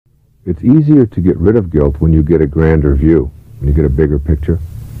It's easier to get rid of guilt when you get a grander view, when you get a bigger picture,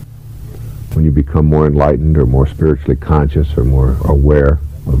 when you become more enlightened or more spiritually conscious or more aware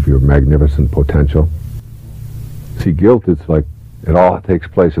of your magnificent potential. See, guilt is like, it all takes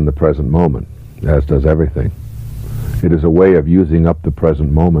place in the present moment, as does everything. It is a way of using up the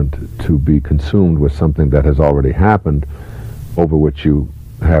present moment to be consumed with something that has already happened over which you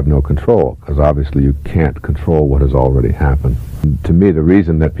have no control, because obviously you can't control what has already happened. And to me, the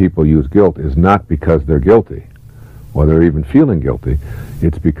reason that people use guilt is not because they're guilty, or they're even feeling guilty.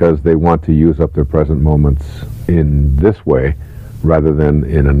 It's because they want to use up their present moments in this way rather than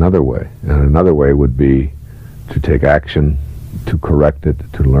in another way. And another way would be to take action, to correct it,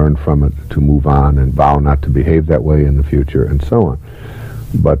 to learn from it, to move on and vow not to behave that way in the future, and so on.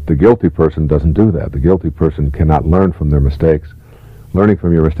 But the guilty person doesn't do that. The guilty person cannot learn from their mistakes. Learning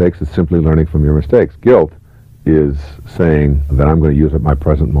from your mistakes is simply learning from your mistakes. Guilt is saying that I'm going to use up my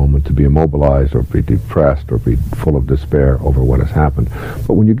present moment to be immobilized or be depressed or be full of despair over what has happened.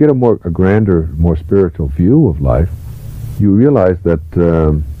 But when you get a grander, more spiritual view of life, you realize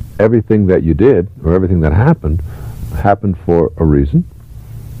that everything that you did or everything that happened for a reason,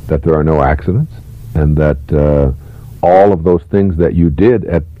 that there are no accidents, and that all of those things that you did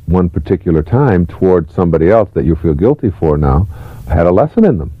at one particular time toward somebody else that you feel guilty for now had a lesson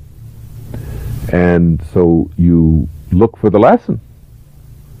in them. And so you look for the lesson.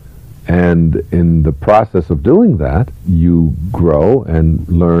 And in the process of doing that, you grow and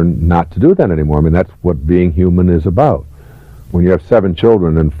learn not to do that anymore. I mean, that's what being human is about. When you have 7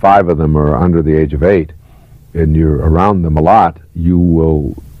 children and 5 of them are under the age of 8, and you're around them a lot, you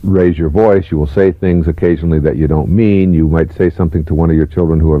will raise your voice, you will say things occasionally that you don't mean. You might say something to one of your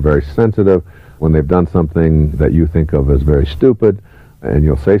children who are very sensitive when they've done something that you think of as very stupid, and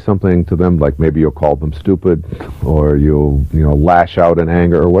you'll say something to them, like maybe you'll call them stupid, or you'll lash out in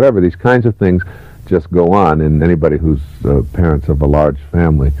anger, or whatever. These kinds of things just go on, and anybody who's parents of a large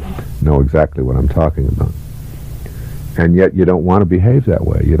family know exactly what I'm talking about. And yet you don't want to behave that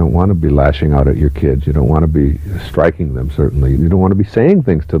way. You don't want to be lashing out at your kids. You don't want to be striking them, certainly. You don't want to be saying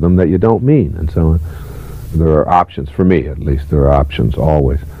things to them that you don't mean, and so on. There are options, for me at least, there are options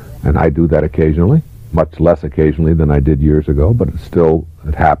always. And I do that occasionally, much less occasionally than I did years ago, but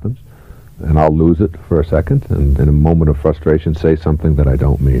it happens. And I'll lose it for a second, and in a moment of frustration say something that I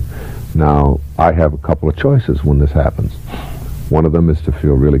don't mean. Now, I have a couple of choices when this happens. One of them is to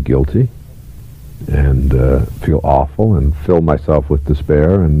feel really guilty, and feel awful and fill myself with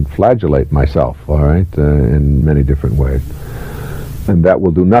despair and flagellate myself, all right, in many different ways. And that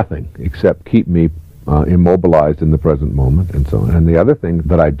will do nothing except keep me immobilized in the present moment and so on. And the other thing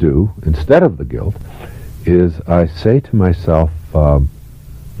that I do instead of the guilt is I say to myself,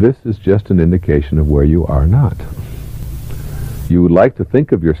 this is just an indication of where you are not. You would like to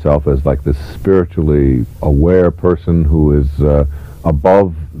think of yourself as like this spiritually aware person who is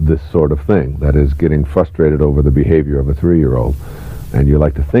above this sort of thing, that is getting frustrated over the behavior of a 3-year-old. And you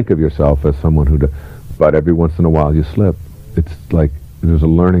like to think of yourself as someone who but every once in a while you slip. It's like there's a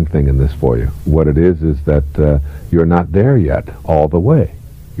learning thing in this for you. What it is that you're not there yet all the way.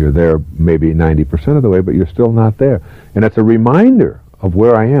 You're there maybe 90% of the way, but you're still not there. And it's a reminder of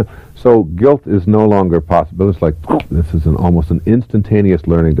where I am. So guilt is no longer possible. It's like, this is almost an instantaneous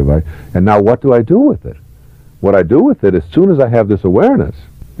learning device. And now what do I do with it? What I do with it, as soon as I have this awareness,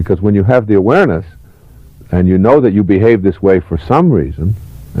 because when you have the awareness, and you know that you behave this way for some reason,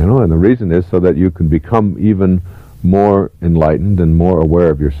 and the reason is so that you can become even more enlightened and more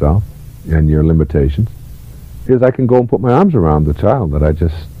aware of yourself and your limitations, is I can go and put my arms around the child that I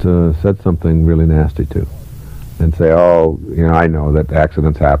just said something really nasty to, and say, oh, I know that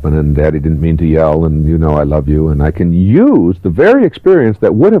accidents happen, and Daddy didn't mean to yell, and I love you, and I can use the very experience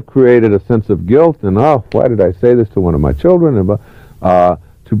that would have created a sense of guilt, and why did I say this to one of my children, and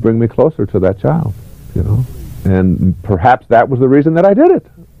to bring me closer to that child, and perhaps that was the reason that I did it,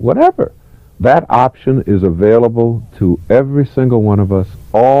 whatever. That option is available to every single one of us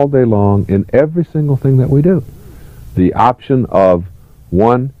all day long in every single thing that we do. The option of,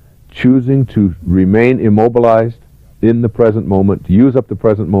 1, choosing to remain immobilized in the present moment, to use up the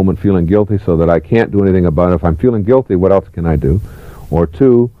present moment feeling guilty so that I can't do anything about it. If I'm feeling guilty, what else can I do? Or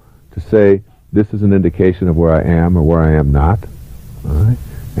 2, to say, this is an indication of where I am or where I am not. All right?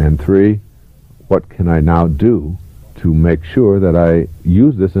 And 3, what can I now do to make sure that I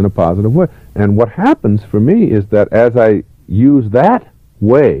use this in a positive way? And what happens for me is that as I use that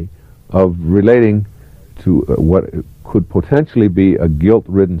way of relating to what could potentially be a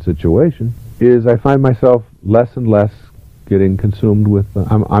guilt-ridden situation, is I find myself less and less getting consumed with,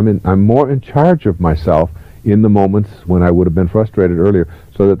 I'm more in charge of myself in the moments when I would have been frustrated earlier.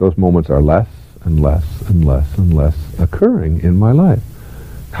 so that those moments are less and less and less and less occurring in my life.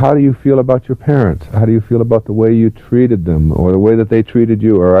 How do you feel about your parents? How do you feel about the way you treated them, or the way that they treated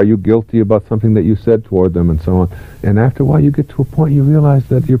you, or are you guilty about something that you said toward them, and so on? And after a while you get to a point you realize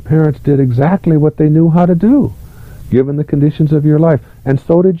that your parents did exactly what they knew how to do, given the conditions of your life, and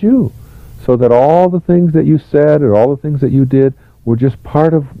so did you. So that all the things that you said or all the things that you did were just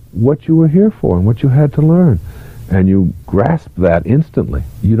part of what you were here for and what you had to learn. And you grasp that instantly.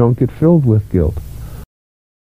 You don't get filled with guilt.